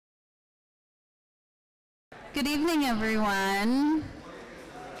Good evening, everyone.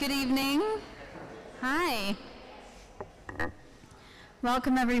 Good evening. Hi.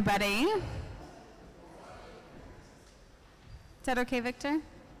 Welcome, everybody. Is that okay, Victor?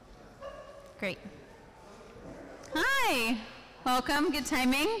 Great. Hi. Welcome. Good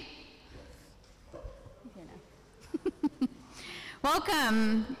timing.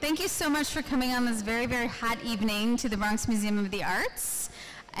 Welcome. Thank you so much for coming on this very, very hot evening to the Bronx Museum of the Arts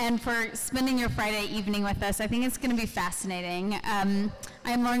and for spending your Friday evening with us. I think it's going to be fascinating. I'm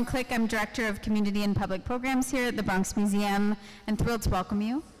Lauren Click. I'm Director of Community and Public Programs here at the Bronx Museum, and thrilled to welcome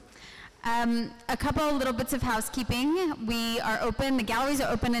you. A couple little bits of housekeeping. We are open, the galleries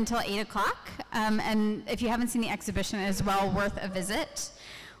are open until 8 o'clock, and if you haven't seen the exhibition, it is well worth a visit.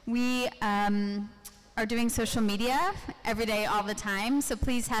 We are doing social media every day, all the time, so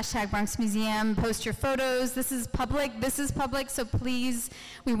please hashtag Bronx Museum, post your photos. This is public, so please,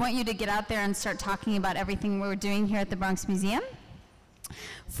 we want you to get out there and start talking about everything we're doing here at the Bronx Museum.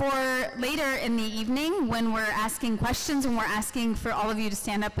 For later in the evening, when we're asking questions and we're asking for all of you to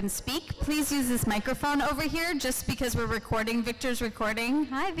stand up and speak, please use this microphone over here, just because we're recording. Victor's recording.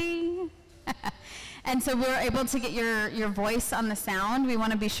 Hi, V. And so we're able to get your voice on the sound. We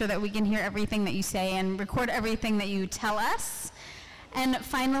want to be sure that we can hear everything that you say and record everything that you tell us. And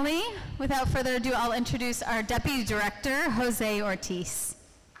finally, without further ado, I'll introduce our Deputy Director, Jose Ortiz.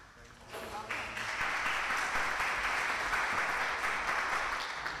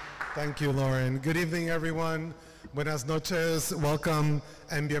 Thank you, Lauren. Good evening, everyone. Buenas noches. Welcome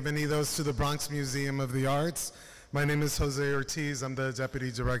and bienvenidos to the Bronx Museum of the Arts. My name is Jose Ortiz. I'm the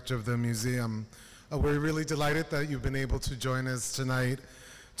Deputy Director of the museum. We're really delighted that you've been able to join us tonight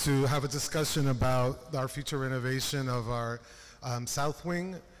to have a discussion about our future renovation of our South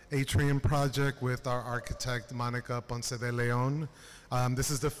Wing atrium project with our architect, Monica Ponce de Leon.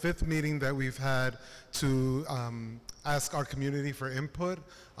 This is the 5th meeting that we've had to ask our community for input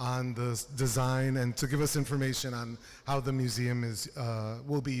on the design and to give us information on how the museum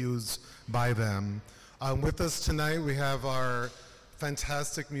will be used by them. With us tonight, we have our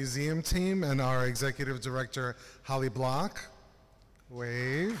fantastic museum team and our Executive Director, Holly Block.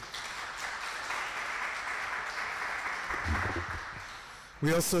 Wave.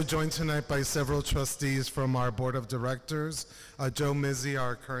 We also joined tonight by several trustees from our Board of Directors. Joe Mizzi,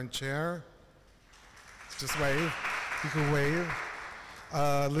 our current chair. Just wave. You can wave.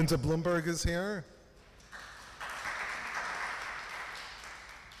 Linda Bloomberg is here.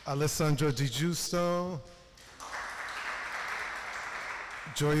 Alessandro Di Giusto.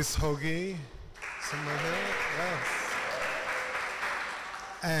 Joyce Hoagie. Somewhere here? Yes.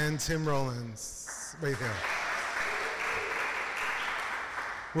 And Tim Rollins, right here.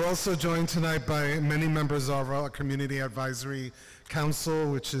 We're also joined tonight by many members of our Community Advisory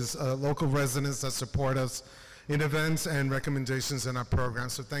Council, which is local residents that support us in events and recommendations in our program.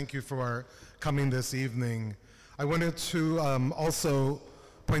 So thank you for coming this evening. I wanted to also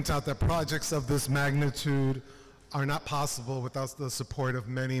point out that projects of this magnitude are not possible without the support of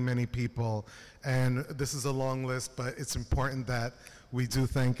many, many people. And this is a long list, but it's important that we do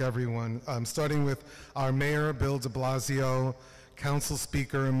thank everyone. Starting with our Mayor, Bill de Blasio, Council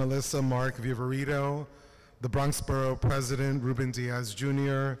Speaker, Melissa Mark Viverito, the Bronx Borough President, Ruben Diaz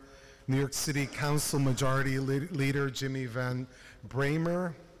Jr., New York City Council Majority Leader, Jimmy Van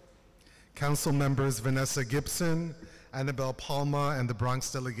Bramer, Council members Vanessa Gibson, Annabelle Palma, and the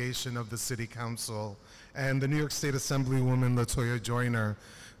Bronx delegation of the City Council, and the New York State Assemblywoman LaToya Joyner.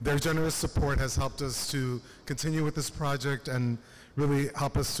 Their generous support has helped us to continue with this project and really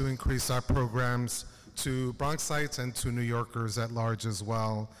help us to increase our programs to Bronxites and to New Yorkers at large as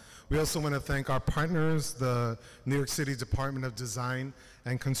well. We also want to thank our partners, the New York City Department of Design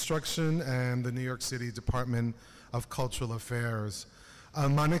and Construction and the New York City Department of Cultural Affairs.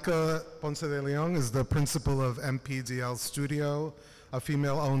 Monica Ponce de Leon is the principal of MPDL Studio, a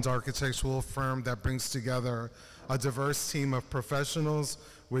female-owned architectural firm that brings together a diverse team of professionals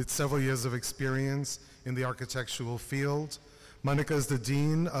with several years of experience in the architectural field. Monica is the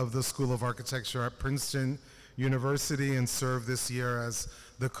Dean of the School of Architecture at Princeton University and served this year as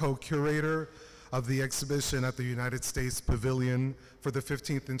the co-curator of the exhibition at the United States Pavilion for the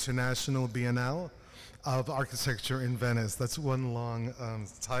 15th International Biennale of Architecture in Venice. That's one long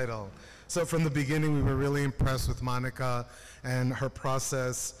title. So from the beginning, we were really impressed with Monica and her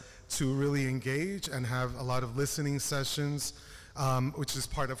process to really engage and have a lot of listening sessions, which is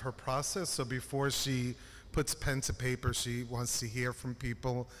part of her process. So before she puts pen to paper, she wants to hear from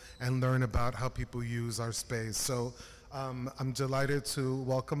people and learn about how people use our space. So I'm delighted to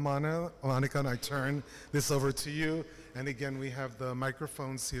welcome Monica, and I turn this over to you. And again, we have the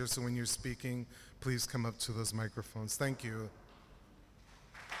microphones here, so when you're speaking, please come up to those microphones. Thank you.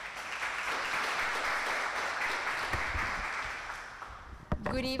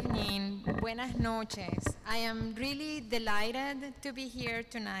 Good evening, buenas noches. I am really delighted to be here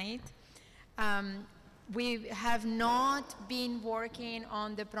tonight. We have not been working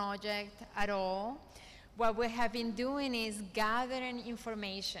on the project at all. What we have been doing is gathering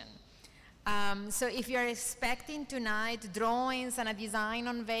information. So if you're expecting tonight drawings and a design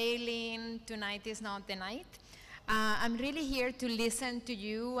unveiling, tonight is not the night. I'm really here to listen to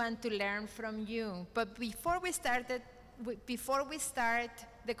you and to learn from you. But before we start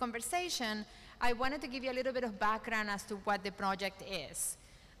the conversation, I wanted to give you a little bit of background as to what the project is.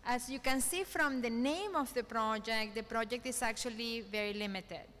 As you can see from the name of the project is actually very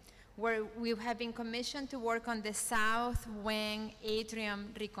limited, where we have been commissioned to work on the south wing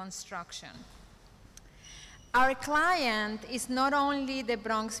atrium reconstruction. Our client is not only the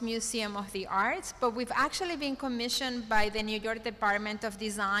Bronx Museum of the Arts, but we've actually been commissioned by the New York Department of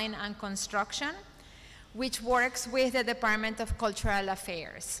Design and Construction, which works with the Department of Cultural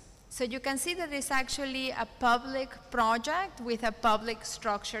Affairs. So you can see that it's actually a public project with a public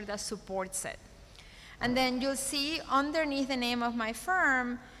structure that supports it. And then you'll see underneath the name of my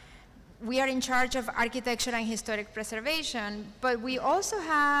firm, we are in charge of architecture and historic preservation, but we also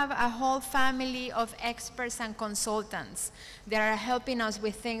have a whole family of experts and consultants that are helping us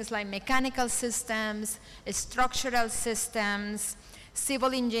with things like mechanical systems, structural systems,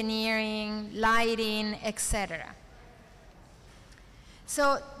 civil engineering, lighting, etc.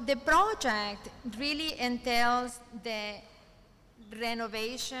 So the project really entails the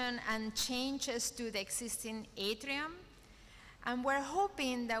renovation and changes to the existing atrium, and we're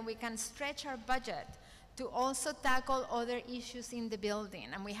hoping that we can stretch our budget to also tackle other issues in the building,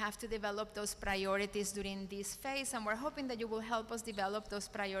 and we have to develop those priorities during this phase, and we're hoping that you will help us develop those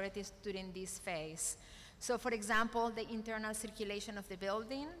priorities during this phase. So for example, the internal circulation of the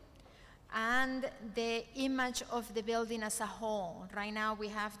building and the image of the building as a whole. Right now we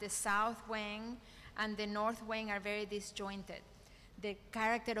have the south wing and the north wing are very disjointed. The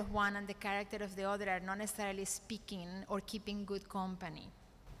character of one and the character of the other are not necessarily speaking or keeping good company.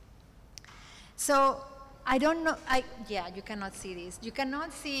 So I don't know, yeah, you cannot see this. You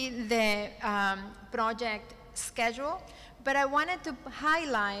cannot see the project schedule, but I wanted to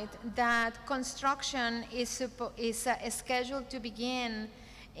highlight that construction is scheduled to begin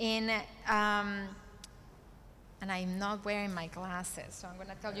in, and I'm not wearing my glasses, so I'm going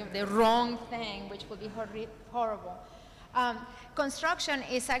to tell you the wrong thing, which will be horrible. Construction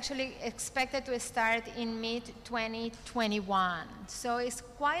is actually expected to start in mid-2021, so it's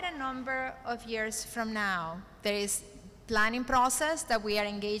quite a number of years from now. There is planning process that we are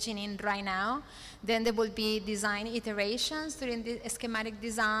engaging in right now. Then there will be design iterations during the schematic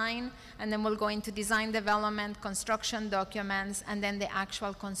design, and then we'll go into design development, construction documents, and then the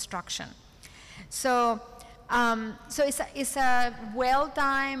actual construction. So, it's a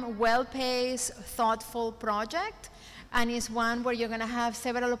well-timed, well-paced, thoughtful project, and it's one where you're going to have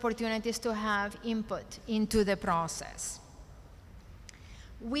several opportunities to have input into the process.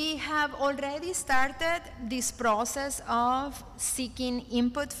 We have already started this process of seeking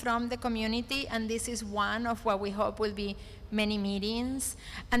input from the community, and this is one of what we hope will be many meetings.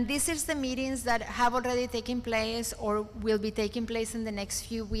 And this is the meetings that have already taken place or will be taking place in the next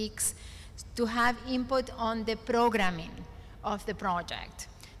few weeks to have input on the programming of the project,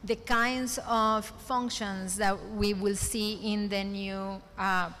 the kinds of functions that we will see in the new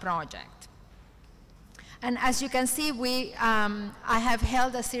project. And as you can see, I have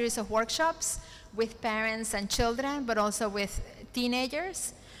held a series of workshops with parents and children, but also with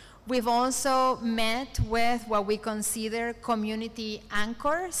teenagers. We've also met with what we consider community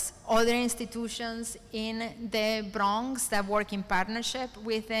anchors, other institutions in the Bronx that work in partnership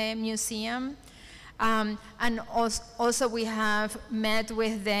with the museum. And also we have met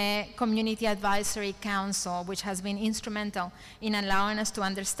with the Community Advisory Council, which has been instrumental in allowing us to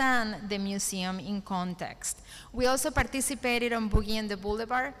understand the museum in context. We also participated on Boogie and the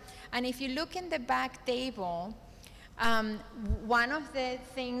Boulevard, and if you look in the back table, one of the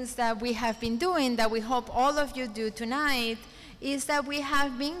things that we have been doing that we hope all of you do tonight is that we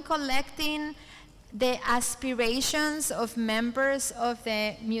have been collecting the aspirations of members of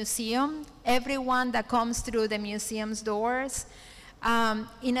the museum, everyone that comes through the museum's doors,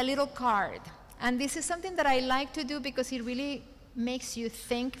 in a little card. And this is something that I like to do because it really makes you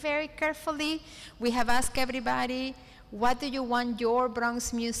think very carefully. We have asked everybody, what do you want your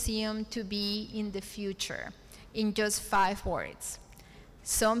Bronx Museum to be in the future? in just 5 words.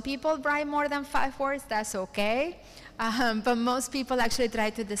 Some people write more than 5 words, that's okay. But most people actually try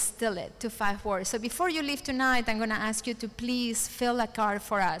to distill it to 5 words. So before you leave tonight, I'm gonna ask you to please fill a card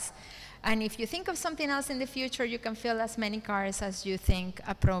for us. And if you think of something else in the future, you can fill as many cards as you think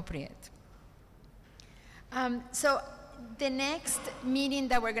appropriate. So the next meeting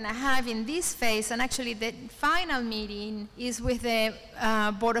that we're gonna have in this phase, and actually the final meeting, is with the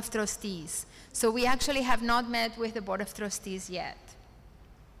Board of Trustees. So we actually have not met with the Board of Trustees yet.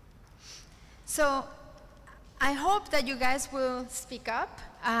 So I hope that you guys will speak up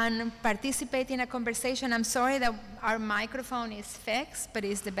and participate in a conversation. I'm sorry that our microphone is fixed, but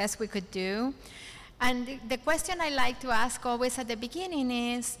it's the best we could do. And the question I like to ask always at the beginning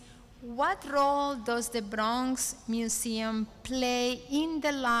is, what role does the Bronx Museum play in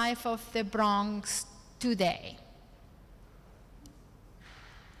the life of the Bronx today?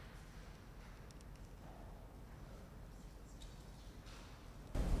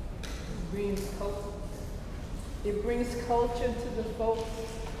 It brings culture to the folks,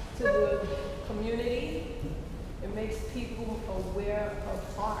 to the community. It makes people aware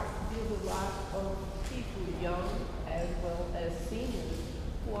of art. There's a lot of people, young as well as seniors,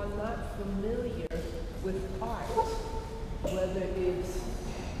 who are not familiar with art, whether it's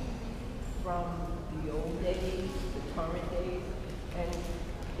from the old days, the current days, and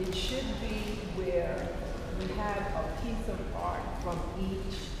it should be where we have a piece of art from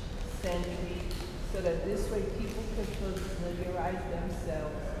each century, so that this way people can familiarize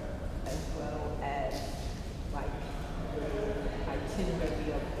themselves as well as like the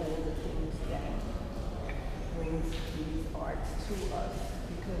itinerary of all the things that brings these arts to us.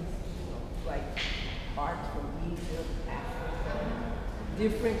 Because, you know, like art from Egypt, Africa,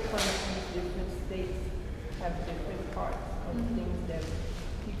 different countries, different states have different parts of things that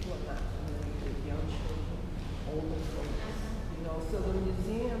people are not familiar with, young children, older folks. You know, so the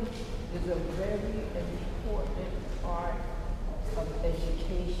museum is a very important part of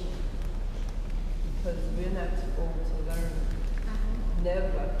education, because we're not too old to learn.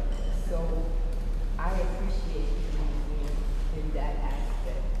 Never. So I appreciate the museum in that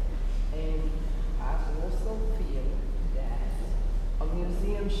aspect. And I also feel that a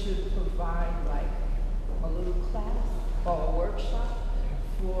museum should provide like a little class or a workshop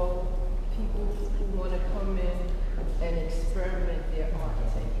for people who want to come in and experiment their art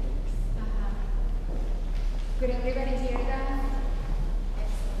techniques. Could everybody hear that?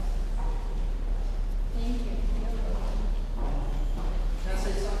 Thank you. Can I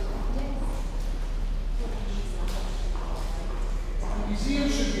say something? Yes. A museum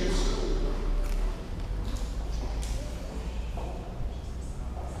should be a school.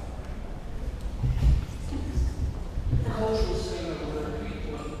 A cultural center where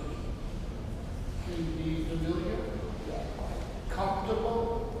people can be familiar, comfortable,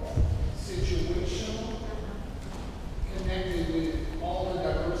 situational, connected with all the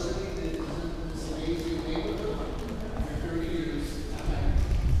diversity that is in this amazing neighborhood for 30 years.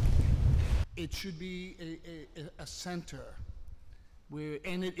 It should be a center where,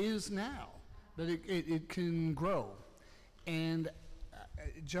 and it is now, but it can grow. And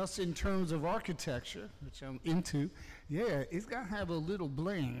just in terms of architecture, which I'm into, yeah, it's got to have a little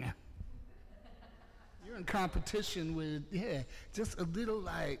bling. You're in competition with, yeah, just a little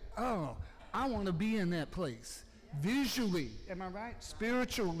like, oh, I want to be in that place. Visually, am I right?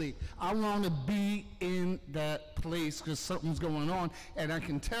 Spiritually, I want to be in that place because something's going on, and I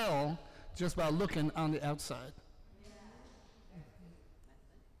can tell just by looking on the outside.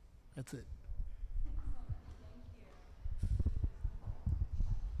 That's it.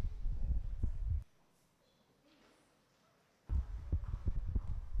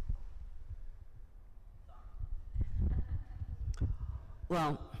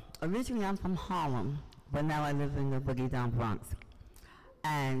 Well, originally I'm from Harlem, but now I live in the Boogie Down Bronx.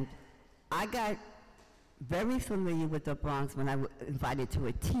 And I got very familiar with the Bronx when I was invited to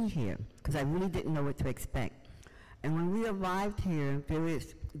a tea here, because I really didn't know what to expect. And when we arrived here, there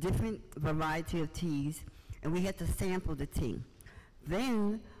was different variety of teas, and we had to sample the tea.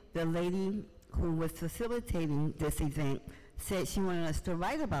 Then the lady who was facilitating this event said she wanted us to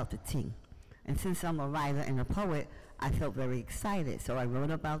write about the tea. And since I'm a writer and a poet, I felt very excited. So I wrote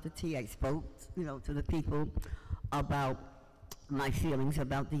about the tea. I spoke, to the people about my feelings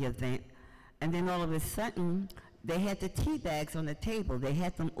about the event. And then all of a sudden, they had the tea bags on the table. They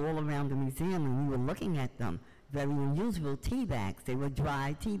had them all around the museum, and we were looking at them. Very unusual tea bags. They were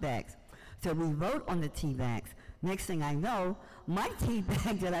dry tea bags. So we wrote on the tea bags, Next thing I know, my tea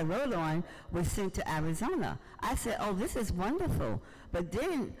bag that I wrote on was sent to Arizona. I said, oh, this is wonderful. But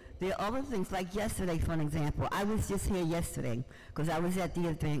then there are other things, like yesterday, for an example. I was just here yesterday because I was at the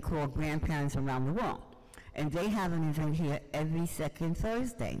event called Grandparents Around the World. And they have an event here every second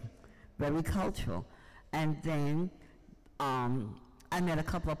Thursday, very cultural. And then I met a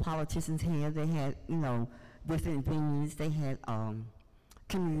couple of politicians here. They had, you know, different venues. They had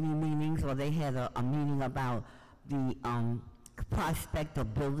community meetings, or they had a meeting about the prospect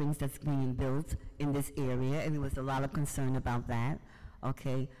of buildings that's being built in this area, and there was a lot of concern about that,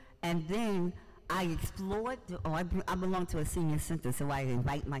 okay? And then I explored, I belong to a senior center, so I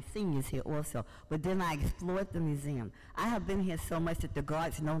invite my seniors here also, but then I explored the museum. I have been here so much that the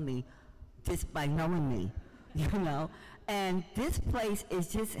guards know me just by knowing me, you know? And this place is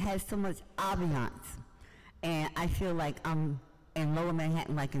just has so much ambiance, and I feel like I'm in Lower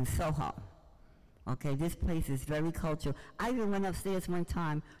Manhattan, like in Soho. Okay, this place is very cultural. I even went upstairs one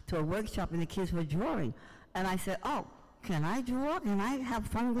time to a workshop and the kids were drawing. And I said, oh, can I draw? Can I have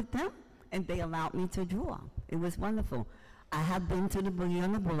fun with them? And they allowed me to draw. It was wonderful. I have been to the Boogie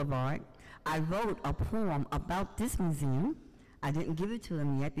on the Boulevard. I wrote a poem about this museum. I didn't give it to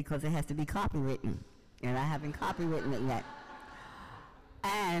them yet because it has to be copywritten. And I haven't copywritten it yet.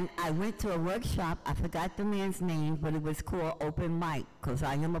 And I went to a workshop. I forgot the man's name, but it was called Open Mic, because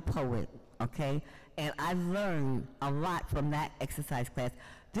I am a poet. Okay, and I learned a lot from that exercise class.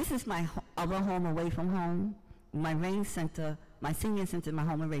 This is my other home away from home, my rain center, my senior center, my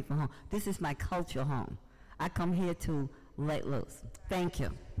home away from home. This is my culture home. I come here to let loose. Thank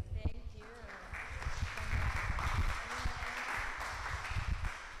you. Thank you.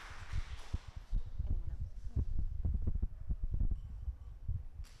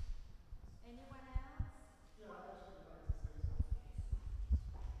 Anyone else?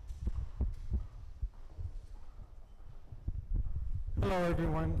 Hello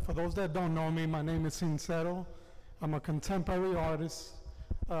everyone. For those that don't know me, my name is Sincero. I'm a contemporary artist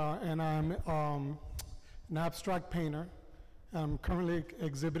and I'm an abstract painter. I'm currently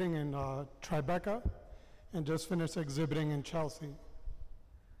exhibiting in Tribeca and just finished exhibiting in Chelsea.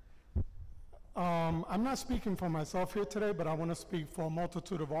 I'm not speaking for myself here today, but I want to speak for a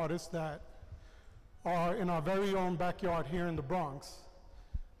multitude of artists that are in our very own backyard here in the Bronx.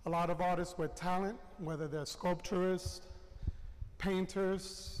 A lot of artists with talent, whether they're sculpturists,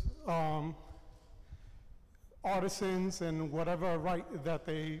 painters, artisans, and whatever right that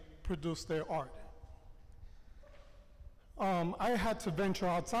they produce their art. I had to venture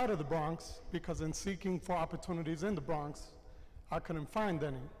outside of the Bronx because in seeking for opportunities in the Bronx, I couldn't find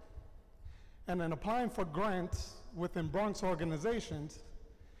any. And in applying for grants within Bronx organizations,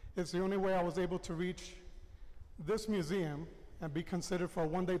 it's the only way I was able to reach this museum and be considered for a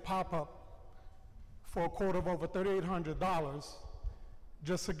one-day pop-up for a quote of over $3,800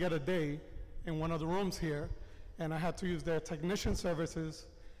 just to get a day in one of the rooms here. And I had to use their technician services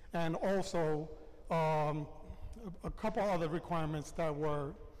and also a couple other requirements that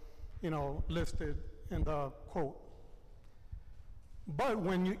were, listed in the quote. But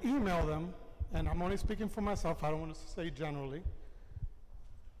when you email them, and I'm only speaking for myself, I don't want to say generally,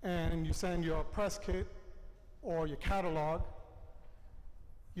 and you send your press kit or your catalog,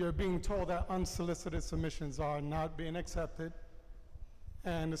 you're being told that unsolicited submissions are not being accepted,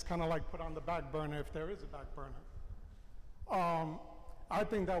 and it's kind of like put on the back burner if there is a back burner. I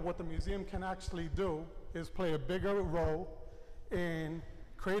think that what the museum can actually do is play a bigger role in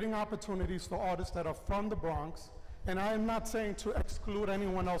creating opportunities for artists that are from the Bronx, and I am not saying to exclude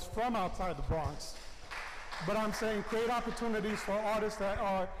anyone else from outside the Bronx, but I'm saying create opportunities for artists that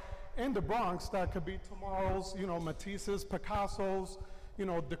are in the Bronx that could be tomorrow's, Matisse's, Picasso's,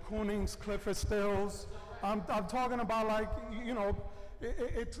 de Kooning's, Clifford Stills. I'm talking about like,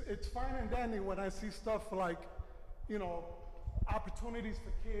 it's fine and dandy when I see stuff like, opportunities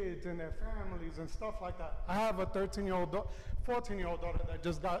for kids and their families and stuff like that. I have a 14-year-old daughter that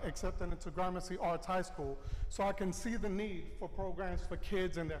just got accepted into Gramercy Arts High School, so I can see the need for programs for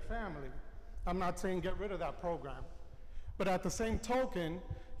kids and their family. I'm not saying get rid of that program. But at the same token,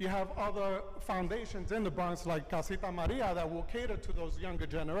 you have other foundations in the Bronx like Casita Maria that will cater to those younger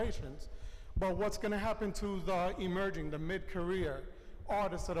generations. But what's going to happen to the emerging, the mid-career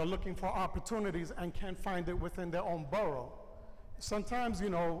artists that are looking for opportunities and can't find it within their own borough? Sometimes,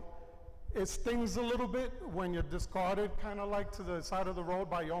 it stings a little bit when you're discarded kind of like to the side of the road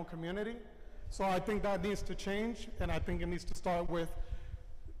by your own community. So I think that needs to change, and I think it needs to start with,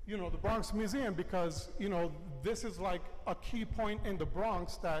 the Bronx Museum, because, this is like a key point in the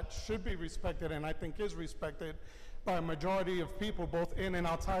Bronx that should be respected, and I think is respected by a majority of people both in and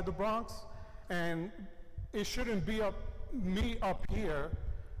outside the Bronx. And it shouldn't be me up here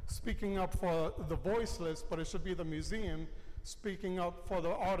speaking up for the voiceless, but it should be the museum speaking up for the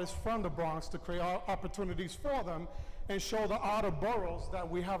artists from the Bronx to create opportunities for them and show the outer boroughs that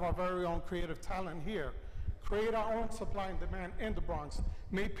we have our very own creative talent here. Create our own supply and demand in the Bronx.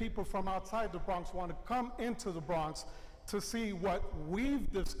 Make people from outside the Bronx want to come into the Bronx to see what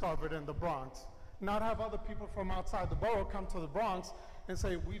we've discovered in the Bronx. Not have other people from outside the borough come to the Bronx and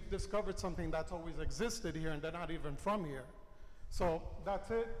say, we've discovered something that's always existed here and they're not even from here. So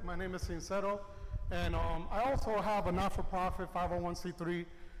that's it. My name is Sincero. And I also have a not-for-profit 501c3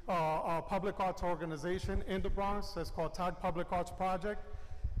 public arts organization in the Bronx. It's called Tag Public Arts Project.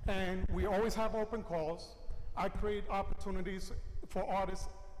 And we always have open calls. I create opportunities for artists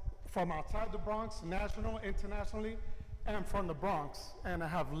from outside the Bronx, national, internationally, and from the Bronx. And I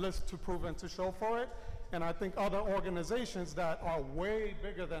have lists to prove and to show for it. And I think other organizations that are way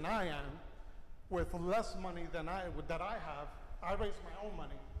bigger than I am, with less money than I have, I raised my own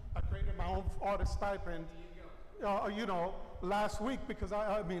money. I created my own artist stipend, you know, last week because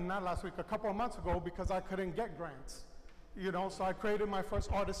I mean, not last week, a couple of months ago because I couldn't get grants. You know, so I created my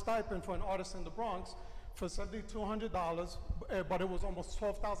first artist stipend for an artist in the Bronx for $7,200, but it was almost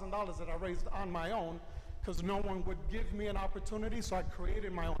 $12,000 that I raised on my own because no one would give me an opportunity, so I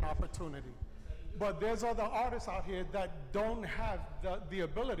created my own opportunity. But there's other artists out here that don't have the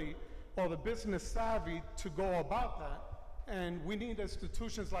ability or the business savvy to go about that. And we need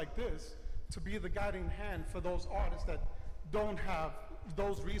institutions like this to be the guiding hand for those artists that don't have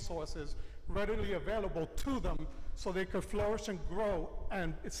those resources readily available to them so they could flourish and grow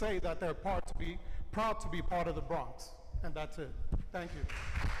and say that they're proud to be part of the Bronx. And that's it. Thank you.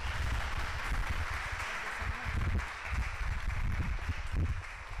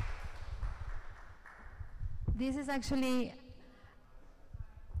 This is actually,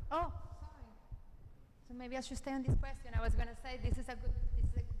 oh, sorry. So maybe I should stay on this question. I was going to say this was a good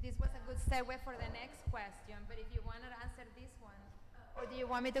segue for the next question, but if you want to answer this one, or do you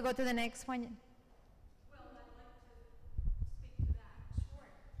want me to go to the next one? Well, I'd like to speak to that.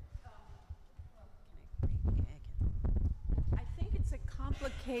 Sure. I think it's a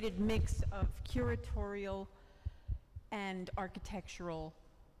complicated mix of curatorial and architectural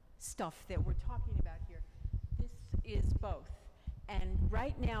stuff that we're talking about here. This is both. And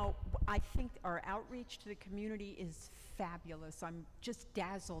right now, I think our outreach to the community is fabulous. I'm just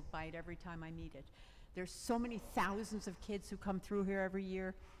dazzled by it every time I meet it. There's so many thousands of kids who come through here every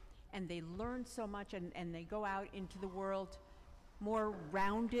year, and they learn so much, and they go out into the world more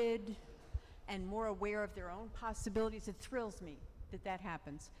rounded and more aware of their own possibilities. It thrills me that that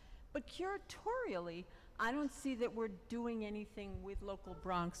happens. But curatorially, I don't see that we're doing anything with local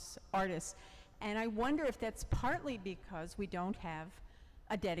Bronx artists. And I wonder if that's partly because we don't have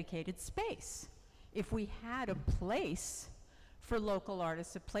a dedicated space. If we had a place for local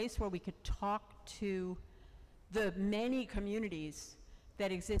artists, a place where we could talk to the many communities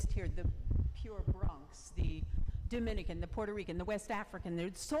that exist here, the pure Bronx, the Dominican, the Puerto Rican, the West African,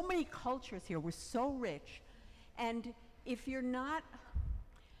 there's so many cultures here, we're so rich. And if you're not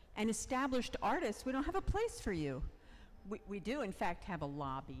an established artist, we don't have a place for you. We do, in fact, have a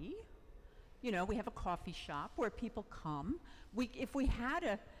lobby. You know, we have a coffee shop where people come. If we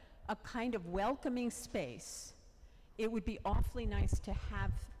had a kind of welcoming space, it would be awfully nice to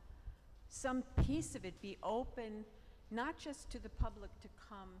have some piece of it be open, not just to the public to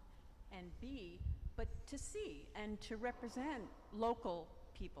come and be, but to see and to represent local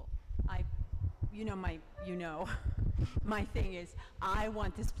people. My thing is, I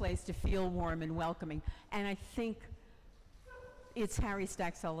want this place to feel warm and welcoming. And I think it's Harry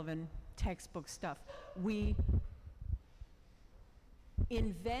Stack Sullivan textbook stuff. We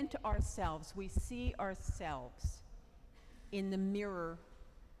invent ourselves, we see ourselves in the mirror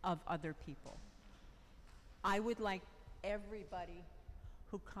of other people. I would like everybody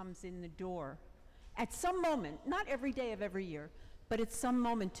who comes in the door at some moment, not every day of every year, but at some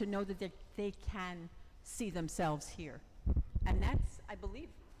moment to know that they can see themselves here. And that's, I believe,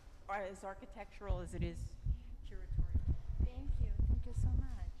 as architectural as it is curatorial. Thank you so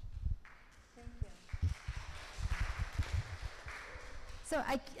much. Thank you. So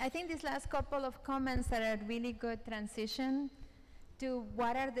I think these last couple of comments are a really good transition to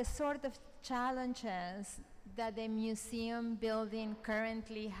what are the sort of challenges that the museum building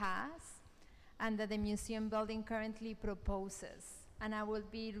currently has and that the museum building currently proposes. And I will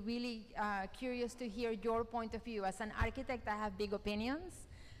be really curious to hear your point of view. As an architect, I have big opinions,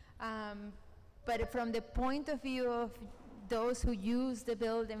 but from the point of view of those who use the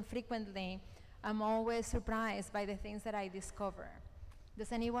building frequently, I'm always surprised by the things that I discover.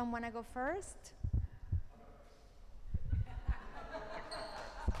 Does anyone want to go first?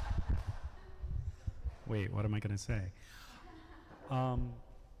 wait, what am I going to say? My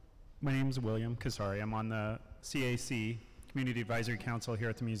name is William Kasari. I'm on the CAC, Community Advisory Council here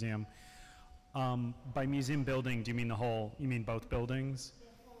at the museum. By museum building, do you mean you mean both buildings?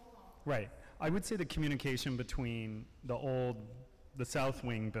 Right. I would say the communication between the South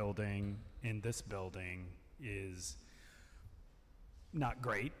Wing building and this building is not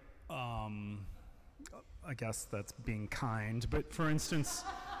great. I guess that's being kind, but for instance,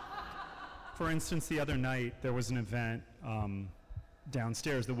 the other night there was an event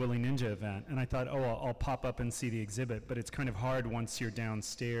downstairs, the Willy Ninja event, and I thought, oh, I'll pop up and see the exhibit, but it's kind of hard once you're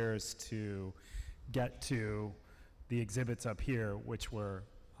downstairs to get to the exhibits up here, which were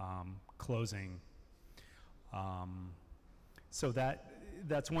closing. So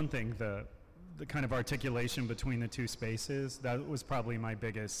that's one thing, the kind of articulation between the two spaces. That was probably my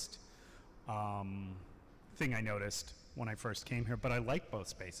biggest thing I noticed when I first came here, but I like both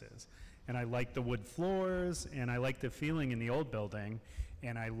spaces. And I like the wood floors, and I like the feeling in the old building,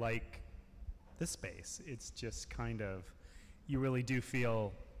 and I like this space. It's just kind of, you really do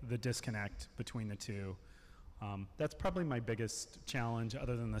feel the disconnect between the two. That's probably my biggest challenge,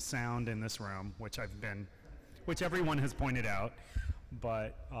 other than the sound in this room, which everyone has pointed out,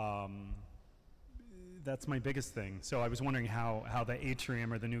 but that's my biggest thing. So I was wondering how the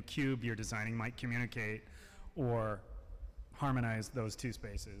atrium or the new cube you're designing might communicate or harmonize those two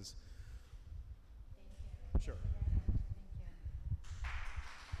spaces. Sure.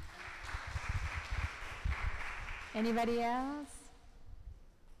 Anybody else?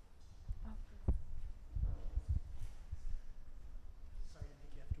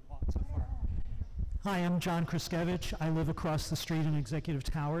 Hi, I'm John Kriskevich. I live across the street in Executive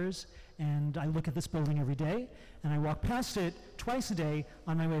Towers, and I look at this building every day, and I walk past it twice a day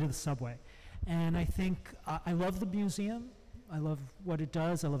on my way to the subway. And I think I love the museum. I love what it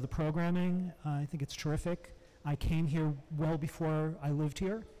does. I love the programming. I think it's terrific. I came here well before I lived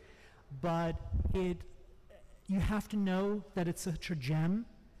here, but you have to know that it's such a gem.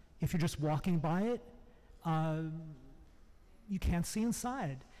 If you're just walking by it, you can't see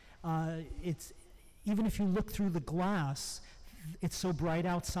inside. Even if you look through the glass, it's so bright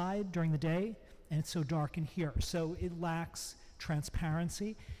outside during the day, and it's so dark in here. So it lacks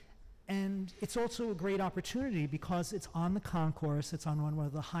transparency. And it's also a great opportunity because it's on the concourse, it's on one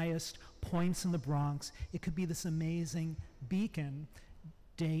of the highest points in the Bronx. It could be this amazing beacon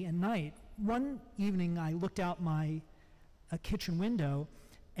day and night. One evening I looked out my kitchen window,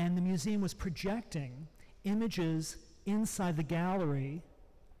 and the museum was projecting images inside the gallery.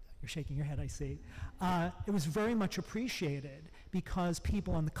 You're shaking your head, I see. It was very much appreciated because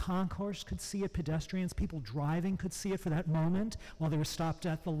people on the concourse could see it, pedestrians, people driving could see it for that moment while they were stopped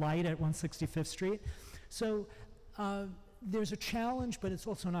at the light at 165th Street. So there's a challenge, but it's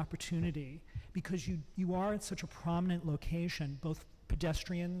also an opportunity because you are at such a prominent location, both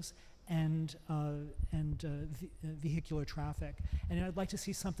pedestrians and vehicular traffic. And I'd like to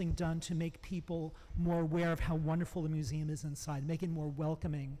see something done to make people more aware of how wonderful the museum is inside, make it more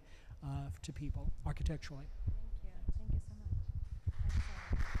welcoming to people architecturally. Thank you so much.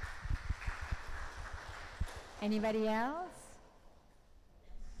 Anybody else?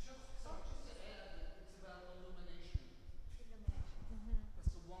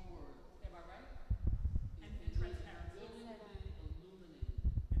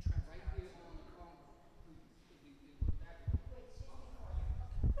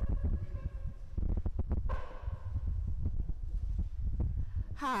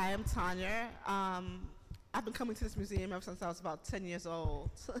 Hi, I'm Tanya. I've been coming to this museum ever since I was about 10 years old.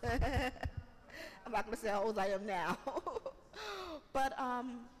 I'm not going to say how old I am now. But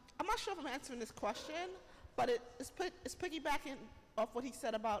I'm not sure if I'm answering this question, but it's piggybacking off what he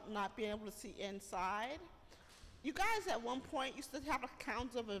said about not being able to see inside. You guys at one point used to have a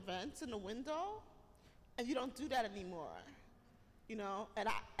count of events in the window, and you don't do that anymore. You know, and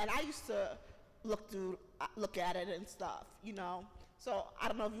I used to look at it and stuff, you know. So I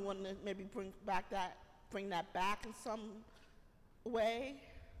don't know if you want to maybe bring that back in some way.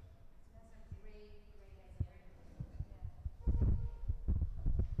 That's a great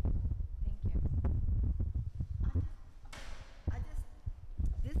idea. Thank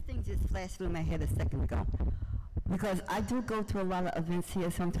you. This thing just flashed through my head a second ago. Because I do go to a lot of events here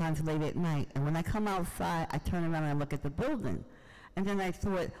sometimes late at night, and when I come outside, I turn around and I look at the building. And then I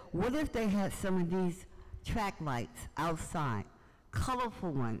thought, what if they had some of these track lights outside,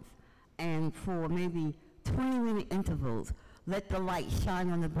 colorful ones, and for maybe 20-minute intervals, let the light shine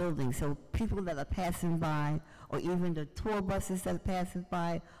on the building so people that are passing by, or even the tour buses that are passing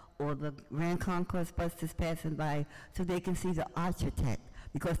by, or the Grand Concourse buses passing by, so they can see the architect.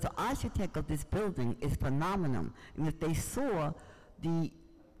 because the architect of this building is phenomenal. And if they saw the,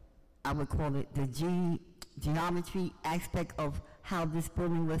 I would call it the geometry aspect of how this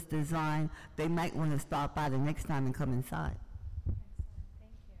building was designed, they might want to stop by the next time and come inside. Excellent,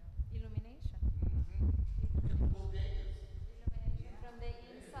 thank you. Illumination. Illumination from the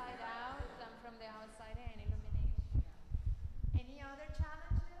inside out and from the outside in, illumination. Any other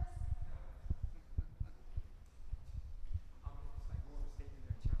challenges?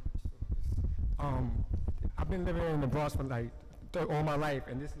 I've been living in the Bronx for like all my life,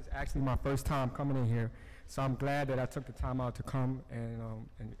 and this is actually my first time coming in here. So I'm glad that I took the time out to come and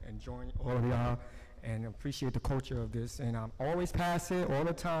join all of y'all and appreciate the culture of this. And I'm always pass it all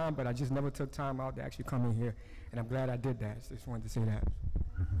the time, but I just never took time out to actually come in here, and I'm glad I did that. So just wanted to say that.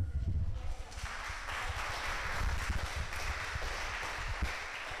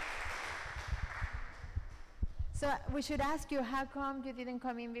 So we should ask you, how come you didn't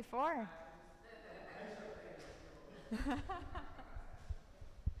come in before?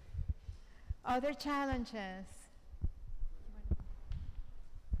 Other challenges?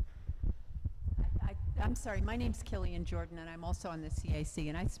 I'm sorry, my name's Killian Jordan, and I'm also on the CAC,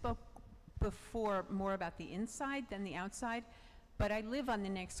 and I spoke before more about the inside than the outside, but I live on the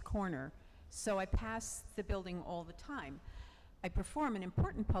next corner, so I pass the building all the time. I perform an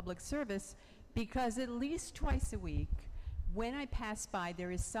important public service because at least twice a week, when I pass by,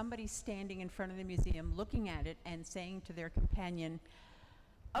 there is somebody standing in front of the museum looking at it and saying to their companion,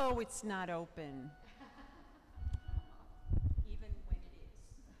 "Oh, it's not open," even when it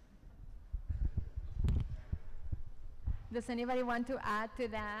is. Does anybody want to add to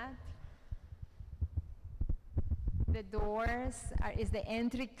that? The doors, is the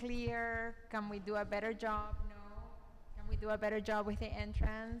entry clear? Can we do a better job? No? Can we do a better job with the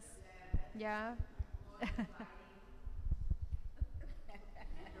entrance? Yeah?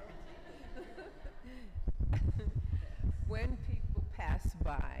 When people pass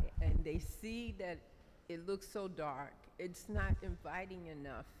by and they see that it looks so dark, it's not inviting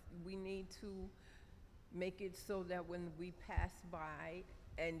enough. We need to make it so that when we pass by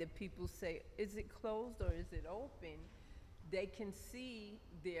and the people say, "Is it closed or is it open?" they can see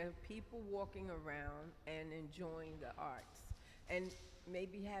there are people walking around and enjoying the arts. And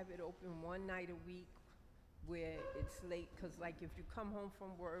maybe have it open one night a week where it's late, because like if you come home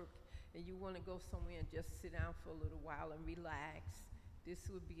from work and you want to go somewhere and just sit down for a little while and relax, this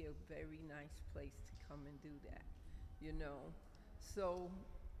would be a very nice place to come and do that, you know. So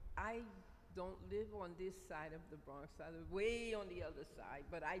I don't live on this side of the Bronx. I live way on the other side,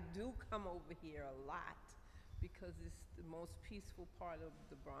 but I do come over here a lot because it's the most peaceful part of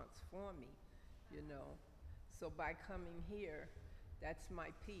the Bronx for me, you know. So by coming here, that's my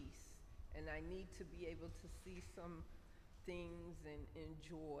peace, and I need to be able to see some things and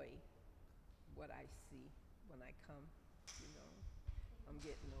enjoy what I see when I come, you know. I'm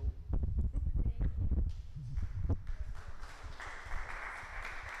getting old.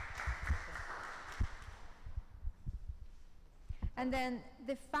 And then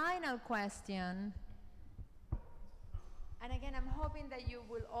the final question, and again, I'm hoping that you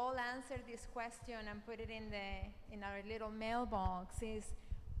will all answer this question and put it in our little mailbox, is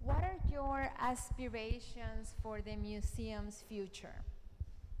what are your aspirations for the museum's future?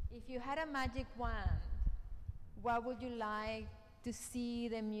 If you had a magic wand, what would you like to see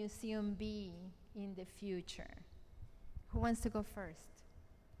the museum be in the future? Who wants to go first?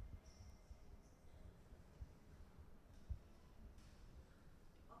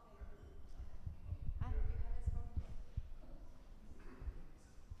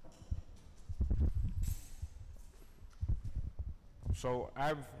 So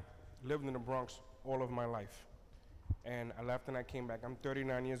I've lived in the Bronx all of my life, and I left and I came back. I'm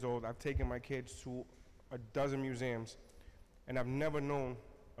 39 years old. I've taken my kids to a dozen museums, and I've never known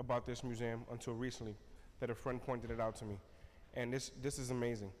about this museum until recently, that a friend pointed it out to me. And this is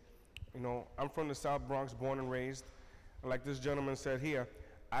amazing. You know, I'm from the South Bronx, born and raised. Like this gentleman said here,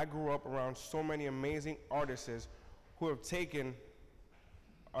 I grew up around so many amazing artists who have taken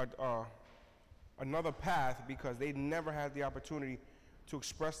another path because they never had the opportunity to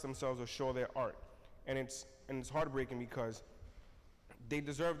express themselves or show their art. And it's heartbreaking because they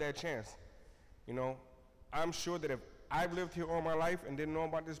deserve that chance. You know, I'm sure that if I've lived here all my life and didn't know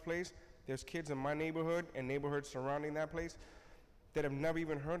about this place, there's kids in my neighborhood and neighborhoods surrounding that place that have never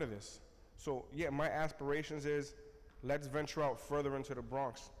even heard of this. So yeah, my aspirations is, let's venture out further into the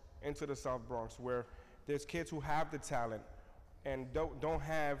Bronx, into the South Bronx, where there's kids who have the talent and don't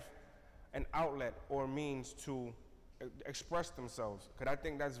have an outlet or means to express themselves. Because I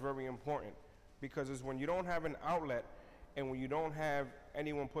think that's very important. Because it's when you don't have an outlet And when you don't have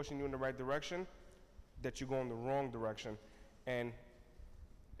anyone pushing you in the right direction, that you go in the wrong direction. And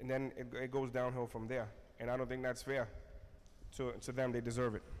then it goes downhill from there. And I don't think that's fair to them. They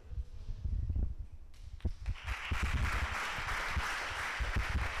deserve it.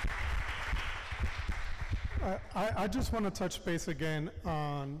 I just want to touch base again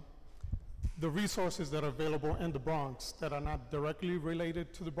on the resources that are available in the Bronx that are not directly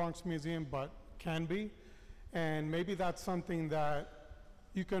related to the Bronx Museum, but can be. And maybe that's something that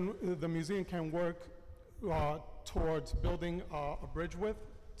the museum can work towards building a bridge with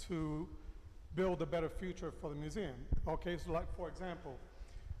to build a better future for the museum. Okay, so like for example,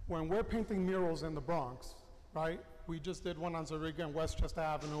 when we're painting murals in the Bronx, right? We just did one on Zariga and Westchester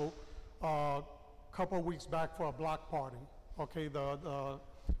Avenue a couple of weeks back for a block party. Okay, the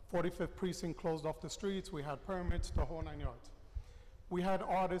 45th precinct closed off the streets. We had permits, the whole 9 yards. We had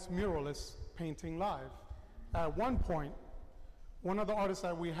artists, muralists painting live. At one point, one of the artists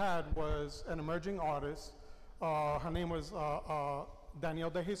that we had was an emerging artist. Her name was Danielle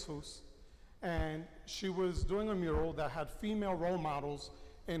De Jesus, and she was doing a mural that had female role models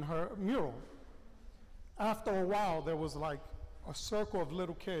in her mural. After a while, there was like a circle of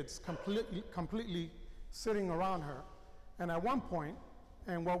little kids completely sitting around her. And at one point,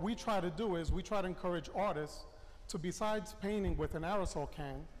 and what we try to do is we try to encourage artists to, besides painting with an aerosol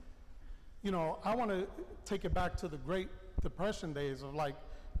can, you know, I want to take it back to the Great Depression days of like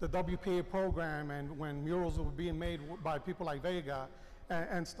the WPA program and when murals were being made by people like Vega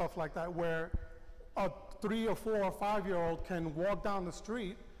and stuff like that, where a 3 or 4 or 5-year-old can walk down the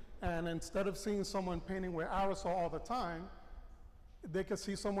street and instead of seeing someone painting with aerosol all the time, they could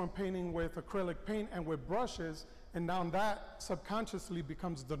see someone painting with acrylic paint and with brushes, and now that subconsciously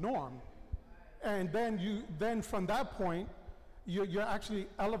becomes the norm. And then from that point, you're actually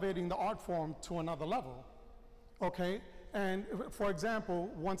elevating the art form to another level, okay? And for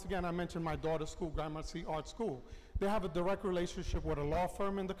example, once again, I mentioned my daughter's school, Gramercy Art School. They have a direct relationship with a law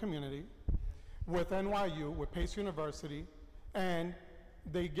firm in the community, with NYU, with Pace University, and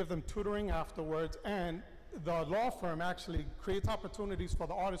they give them tutoring afterwards, and the law firm actually creates opportunities for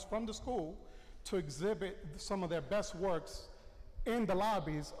the artists from the school to exhibit some of their best works in the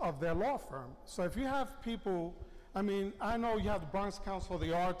lobbies of their law firm. So if you have people, I mean, I know you have the Bronx Council of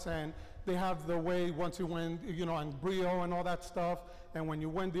the Arts, and they have the way once you win, you know, and Brio and all that stuff, and when you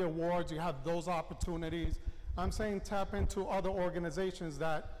win the awards, you have those opportunities. I'm saying tap into other organizations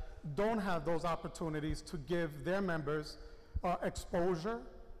that don't have those opportunities to give their members exposure,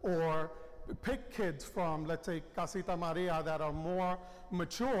 or pick kids from, let's say, Casita Maria that are more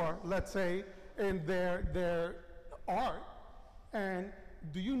mature, let's say, in their art. And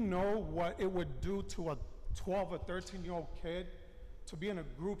do you know what it would do to a 12 or 13-year-old kid to be in a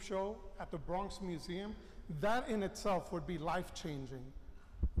group show at the Bronx Museum? That in itself would be life-changing.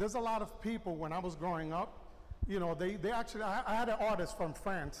 There's a lot of people, when I was growing up, you know, they actually, I had an artist from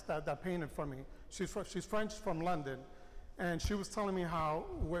France that painted for me. She's French, from London. And she was telling me how,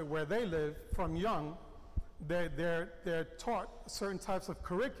 where they live, from young, they're taught certain types of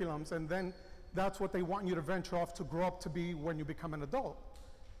curriculums, and then that's what they want you to venture off to grow up to be when you become an adult,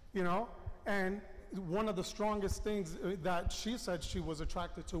 you know? And one of the strongest things that she said she was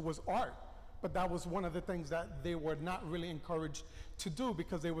attracted to was art, but that was one of the things that they were not really encouraged to do,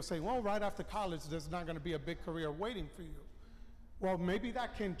 because they were saying, well, right after college, there's not gonna be a big career waiting for you. Well, maybe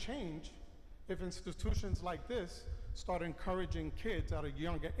that can change if institutions like this start encouraging kids at a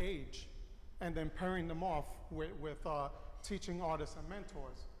younger age and then pairing them off with teaching artists and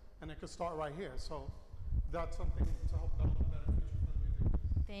mentors. And it could start right here. So that's something to help develop a better future for the museum.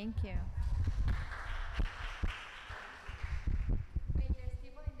 Thank you. Wait, there's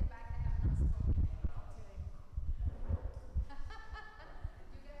people in the back that have not spoken.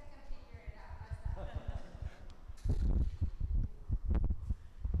 You guys can figure it out.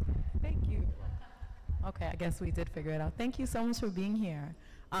 Thank you. Okay, I guess we did figure it out. Thank you so much for being here.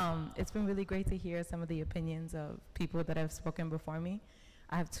 It's been really great to hear some of the opinions of people that have spoken before me.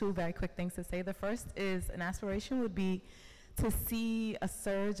 I have 2 very quick things to say. The first is an aspiration would be to see a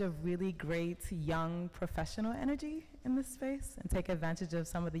surge of really great young professional energy in this space and take advantage of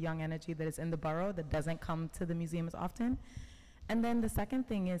some of the young energy that is in the borough that doesn't come to the museum as often. And then the second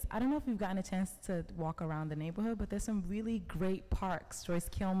thing is, I don't know if you've gotten a chance to walk around the neighborhood, but there's some really great parks. Joyce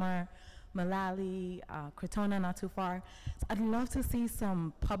Kilmer, Mullally, Crotona, not too far. So I'd love to see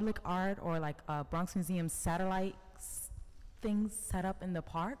some public art or like Bronx Museum satellite things set up in the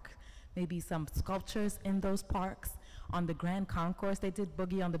park, maybe some sculptures in those parks. on the Grand Concourse. They did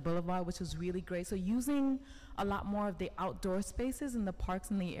Boogie on the Boulevard, which was really great. So using a lot more of the outdoor spaces in the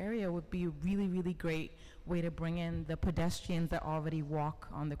parks in the area would be a really, really great way to bring in the pedestrians that already walk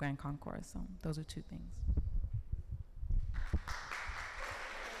on the Grand Concourse. So those are two things.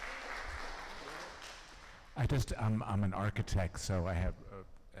 I'm an architect, so I have,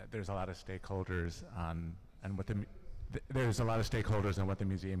 there's a lot of stakeholders on, and what there's a lot of stakeholders on what the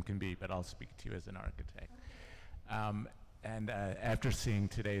museum can be, but I'll speak to you as an architect. After seeing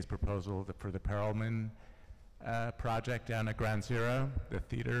today's proposal for the Perelman project down at Ground Zero, the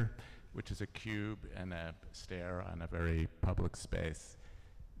theater, which is a cube and a stair on a very public space,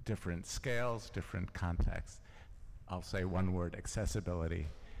 different scales, different contexts. I'll say one word: accessibility.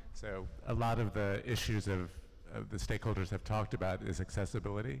 So a lot of the issues of the stakeholders have talked about is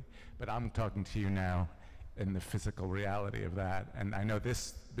accessibility, but I'm talking to you now in the physical reality of that. And I know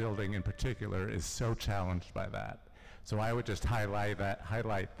this building in particular is so challenged by that. So I would just highlight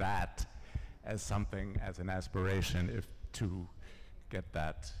that as something, as an aspiration, if to get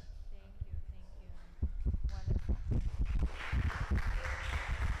that.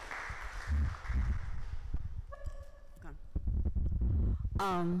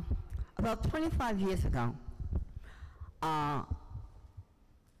 About 25 years ago, I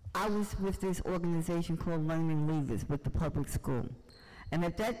was with this organization called Learning Leaders with the public school. And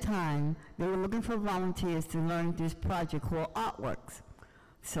at that time, they were looking for volunteers to learn this project called Artworks.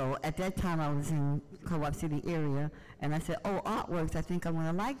 So at that time, I was in Co-op City area, and I said, oh, Artworks, I think I'm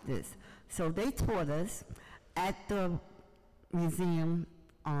gonna like this. So they taught us at the museum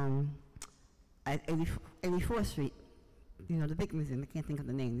at 84th Street. You know, the big museum, I can't think of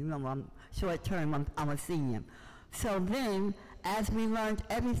the name. You know, I'm short term, I'm a senior. So then, as we learned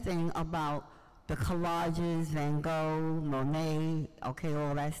everything about the collages, Van Gogh, Monet, okay,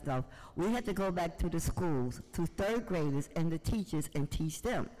 all that stuff, we had to go back to the schools, to third graders and the teachers and teach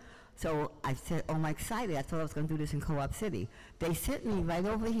them. So I said, oh, I'm excited. I thought I was going to do this in Co-op City. They sent me right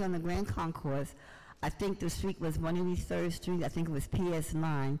over here on the Grand Concourse. I think the street was 183rd Street. I think it was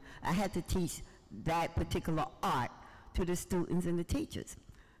PS9. I had to teach that particular art to the students and the teachers.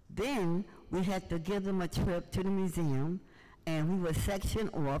 Then we had to give them a trip to the museum, and we were sectioned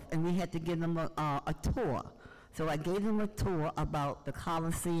off, and we had to give them a tour. So I gave them a tour about the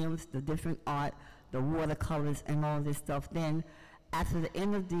Colosseums, the different art, the watercolors, and all this stuff. Then, after the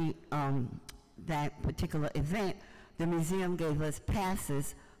end of the that particular event, the museum gave us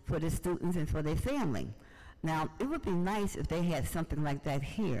passes for the students and for their family. Now, it would be nice if they had something like that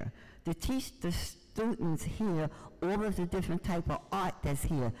here, to teach the students here all of the different type of art that's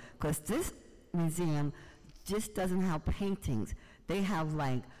here, because this museum just doesn't have paintings. They have,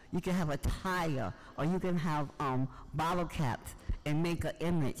 like, you can have a tire, or you can have bottle caps and make an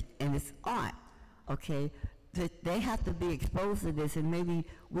image, and it's art, okay? They have to be exposed to this, and maybe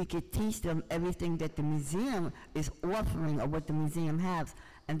we could teach them everything that the museum is offering or what the museum has,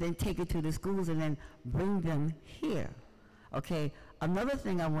 and then take it to the schools and then bring them here, okay? Another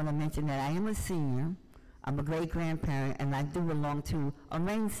thing I want to mention, that I am a senior, I'm a great-grandparent, and I do belong to a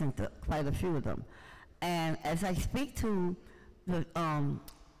rain center, quite a few of them. And as I speak to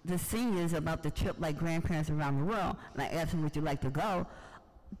the seniors about the trip like grandparents around the world, and I ask them, would you like to go?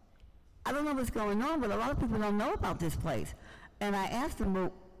 I don't know what's going on, but a lot of people don't know about this place. And I asked them,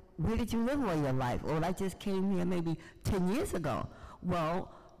 well, where did you live all your life? Or I just came here maybe 10 years ago.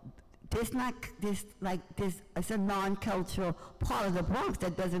 Well, it's a non-cultural part of the Bronx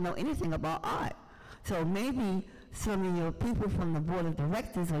that doesn't know anything about art. So maybe some of your people from the board of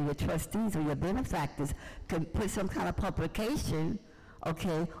directors or your trustees or your benefactors could put some kind of publication,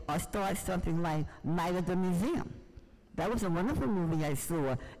 okay, or start something like Night of the Museum. That was a wonderful movie I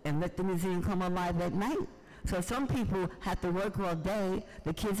saw, and let the museum come alive at night. So some people have to work all day,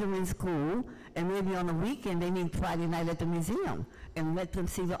 the kids are in school, and maybe on the weekend they need Friday night at the museum, and let them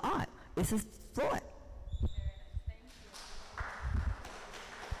see the art. It's a thought.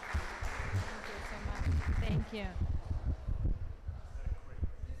 Thank you.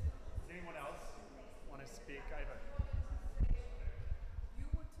 Does anyone else want to speak? You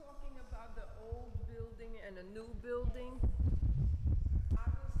were talking about the old building and the new building.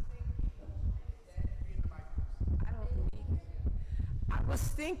 I was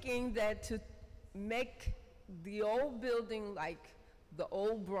thinking that to make the old building like the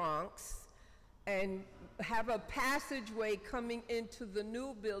old Bronx and have a passageway coming into the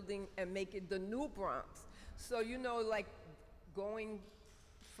new building and make it the new Bronx. So, you know, like going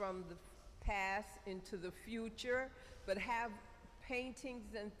from the past into the future, but have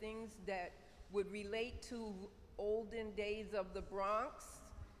paintings and things that would relate to olden days of the Bronx,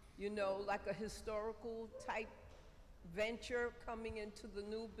 you know, like a historical type venture coming into the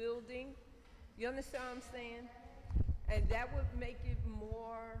new building. You understand what I'm saying? And that would make it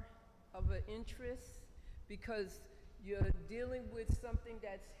more of an interest because you're dealing with something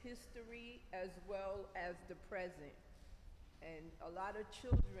that's history as well as the present. And a lot of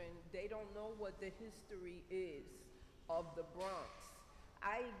children, they don't know what the history is of the Bronx.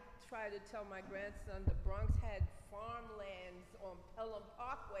 I try to tell my grandson the Bronx had farmlands on Pelham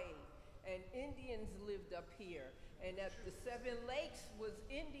Parkway, and Indians lived up here. And at the 7 Lakes was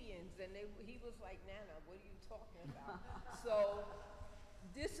Indians, and he was like, Nana, what are you talking about? So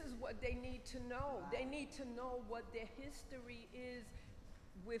this is what they need to know. They need to know what their history is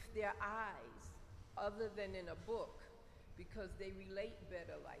with their eyes, other than in a book, because they relate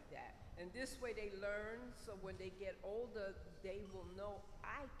better like that. And this way they learn, so when they get older, they will know,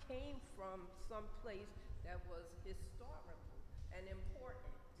 I came from some place that was historical and important.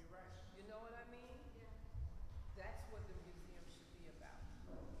 You're right. You know what I mean? Yeah. That's what the museum should be about.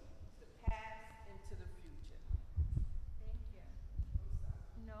 The past into the future. Thank you.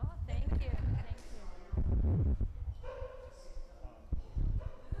 No, thank you. Thank you.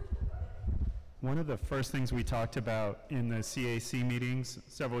 One of the first things we talked about in the CAC meetings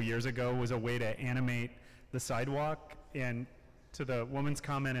several years ago was a way to animate the sidewalk. And to the woman's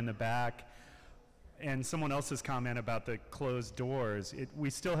comment in the back and someone else's comment about the closed doors,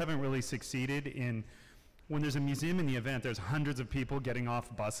 we still haven't really succeeded in, when there's a museum in the event, there's hundreds of people getting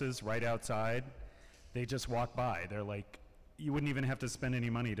off buses right outside. They just walk by. They're like, you wouldn't even have to spend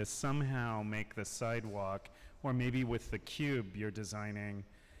any money to somehow make the sidewalk, or maybe with the cube you're designing.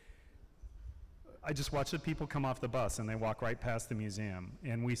 I just watch the people come off the bus and they walk right past the museum.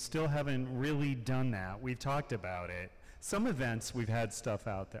 And we still haven't really done that. We've talked about it. Some events we've had stuff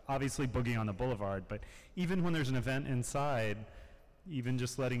out there, obviously Boogie on the Boulevard, but even when there's an event inside, even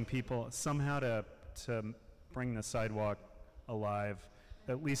just letting people somehow to bring the sidewalk alive,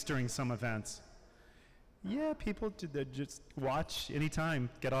 at least during some events. Yeah, people they just watch anytime,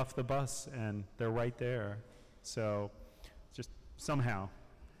 get off the bus, and they're right there. So just somehow.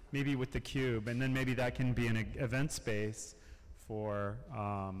 Maybe with the cube, and then maybe that can be an event space for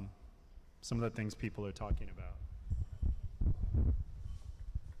some of the things people are talking about.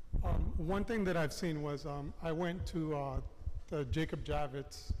 One thing that I've seen was I went to the Jacob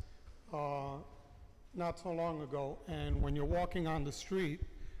Javits not so long ago, and when you're walking on the street,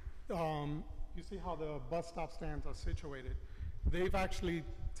 you see how the bus stop stands are situated. They've actually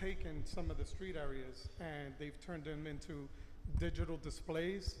taken some of the street areas and they've turned them into digital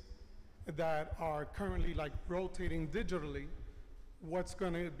displays that are currently like rotating digitally what's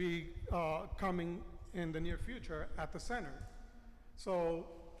going to be coming in the near future at the center. So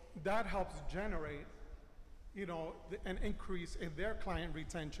that helps generate, you know, an increase in their client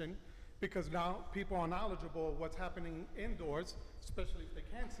retention, because now people are knowledgeable of what's happening indoors, especially if they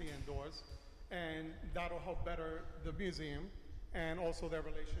can't see indoors, and that'll help better the museum and also their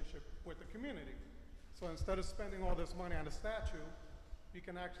relationship with the community. So instead of spending all this money on a statue, you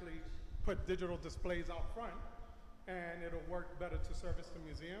can actually put digital displays out front, and it'll work better to service the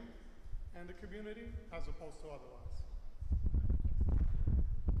museum and the community as opposed to otherwise.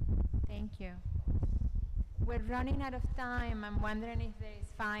 Thank you. We're running out of time. I'm wondering if there is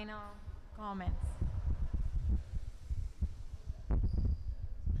final comments.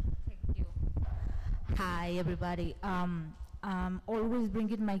 Thank you. Hi, everybody. Always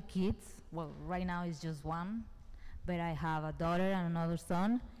bringing my kids. Well, right now it's just one, but I have a daughter and another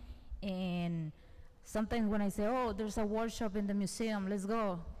son. And sometimes when I say, oh, there's a workshop in the museum, let's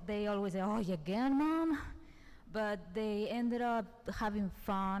go, they always say, oh, you again, Mom? But they ended up having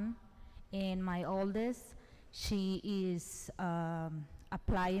fun. And my oldest, she is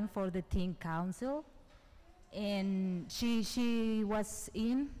applying for the teen council. And she was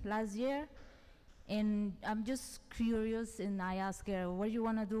in last year. And I'm just curious, and I asked her, what do you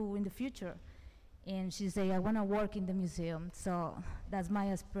want to do in the future? And she said, I want to work in the museum. So that's my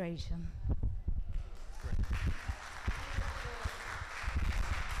aspiration.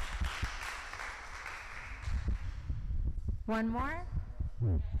 One more?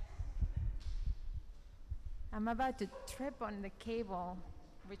 I'm about to trip on the cable,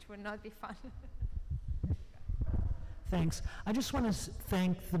 which would not be fun. Thanks. I just want to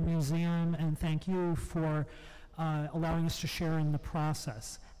thank the museum and thank you for allowing us to share in the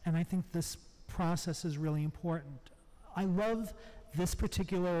process. And I think this process is really important. I love this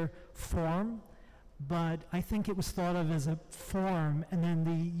particular form, but I think it was thought of as a form and then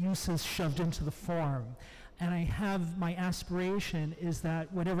the uses shoved into the form. And my aspiration is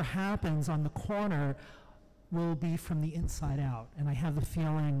that whatever happens on the corner will be from the inside out. And I have the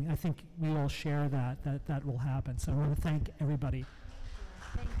feeling, I think we all share that will happen. So I want to thank everybody.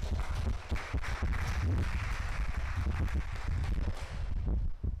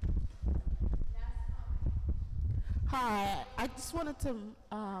 Hi, I just wanted to,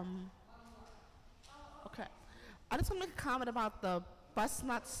 okay. I just want to make a comment about the bus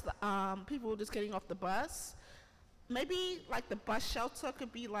nuts, people just getting off the bus. Maybe like the bus shelter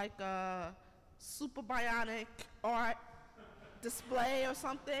could be like a super bionic art display or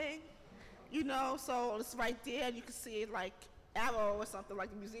something, you know, so it's right there and you can see it like Arrow or something like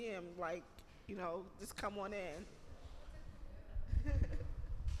the museum, like, you know, just come on in.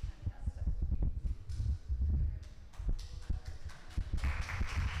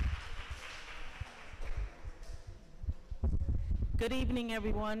 Good evening,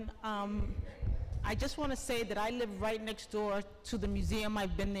 everyone. I just want to say that I live right next door to the museum.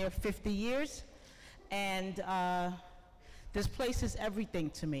 I've been there 50 years, and this place is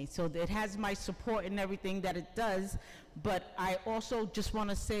everything to me. So it has my support in everything that it does, but I also just want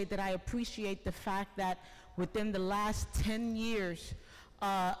to say that I appreciate the fact that within the last 10 years,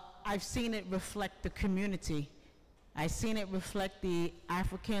 I've seen it reflect the community. I've seen it reflect the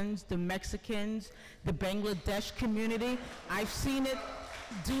Africans, the Mexicans, the Bangladesh community. I've seen it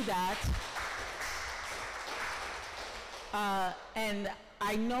do that. And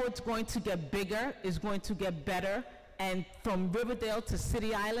I know it's going to get bigger, it's going to get better. And from Riverdale to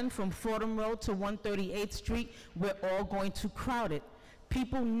City Island, from Fordham Road to 138th Street, we're all going to crowd it.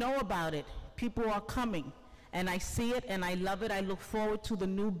 People know about it. People are coming. And I see it and I love it. I look forward to the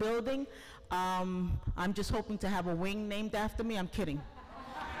new building. I'm just hoping to have a wing named after me. I'm kidding.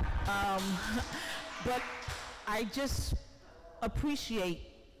 But I just appreciate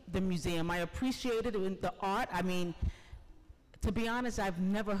the museum. I appreciate it in the art. I mean, to be honest, I've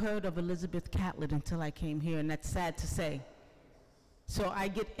never heard of Elizabeth Catlett until I came here, and that's sad to say. So I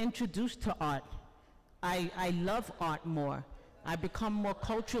get introduced to art. I love art more. I become more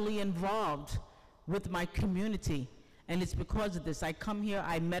culturally involved with my community. And it's because of this. I come here,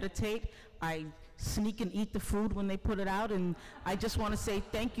 I meditate, I sneak and eat the food when they put it out, and I just want to say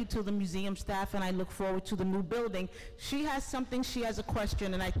thank you to the museum staff, and I look forward to the new building. She has something, she has a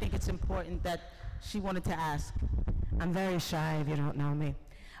question, and I think it's important that she wanted to ask. I'm very shy if you don't know me.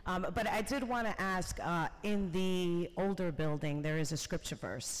 But I did want to ask, in the older building, there is a scripture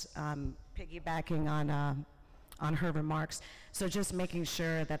verse, piggybacking on her remarks. So just making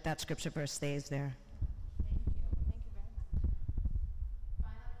sure that that scripture verse stays there.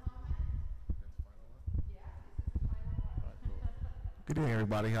 Good evening,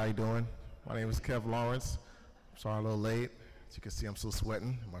 everybody. How you doing? My name is Kev Lawrence. I'm sorry I'm a little late. As you can see, I'm still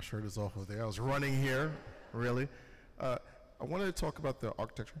sweating. My shirt is off over there. I was running here, really. I wanted to talk about the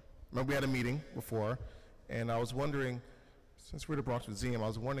architecture. Remember, we had a meeting before, and I was wondering, since we're the Bronx Museum, I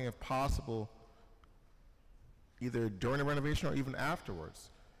was wondering if possible, either during the renovation or even afterwards,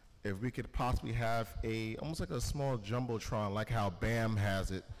 if we could possibly have almost like a small jumbotron, like how BAM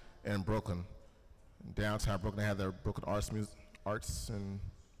has it in Brooklyn. In downtown Brooklyn, they have their Brooklyn Arts and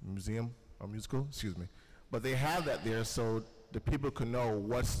Museum, or musical, excuse me. But they have that there so the people can know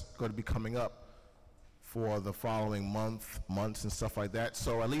what's going to be coming up for the following months and stuff like that.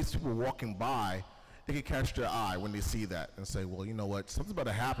 So at least people walking by, they can catch their eye when they see that and say, well, you know what, something's about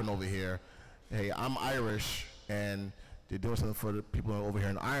to happen over here. Hey, I'm Irish, and they're doing something for the people over here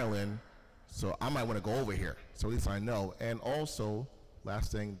in Ireland, so I might want to go over here. So at least I know. And also,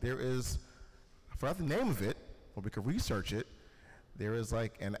 last thing, there is, I forgot the name of it, but we could research it. There is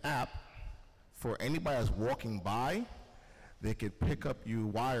like an app for anybody that's walking by. They could pick up the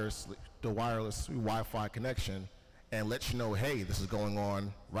wireless Wi-Fi connection and let you know, hey, this is going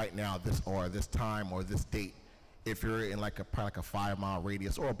on right now, this time or this date, if you're in like probably like a 5-mile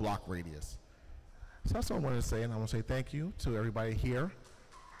radius or a block radius. So that's all I wanted to say, and I want to say thank you to everybody here,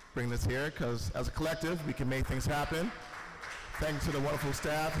 bring this here, because as a collective, we can make things happen. Thank you to the wonderful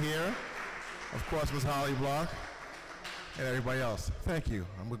staff here, of course, Ms. Holly Block, and everybody else. Thank you.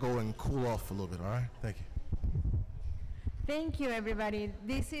 I'm going to go and cool off a little bit, all right? Thank you. Thank you, everybody.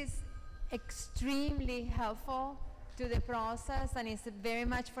 This is extremely helpful to the process, and it's very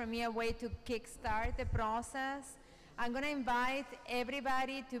much for me a way to kickstart the process. I'm going to invite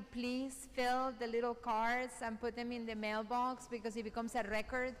everybody to please fill the little cards and put them in the mailbox, because it becomes a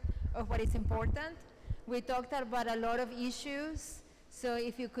record of what is important. We talked about a lot of issues, so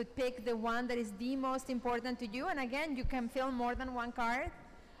if you could pick the one that is the most important to you, and again, you can fill more than one card,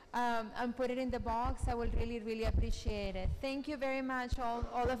 and put it in the box, I will really, really appreciate it. Thank you very much,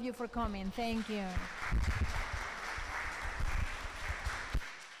 all of you, for coming. Thank you.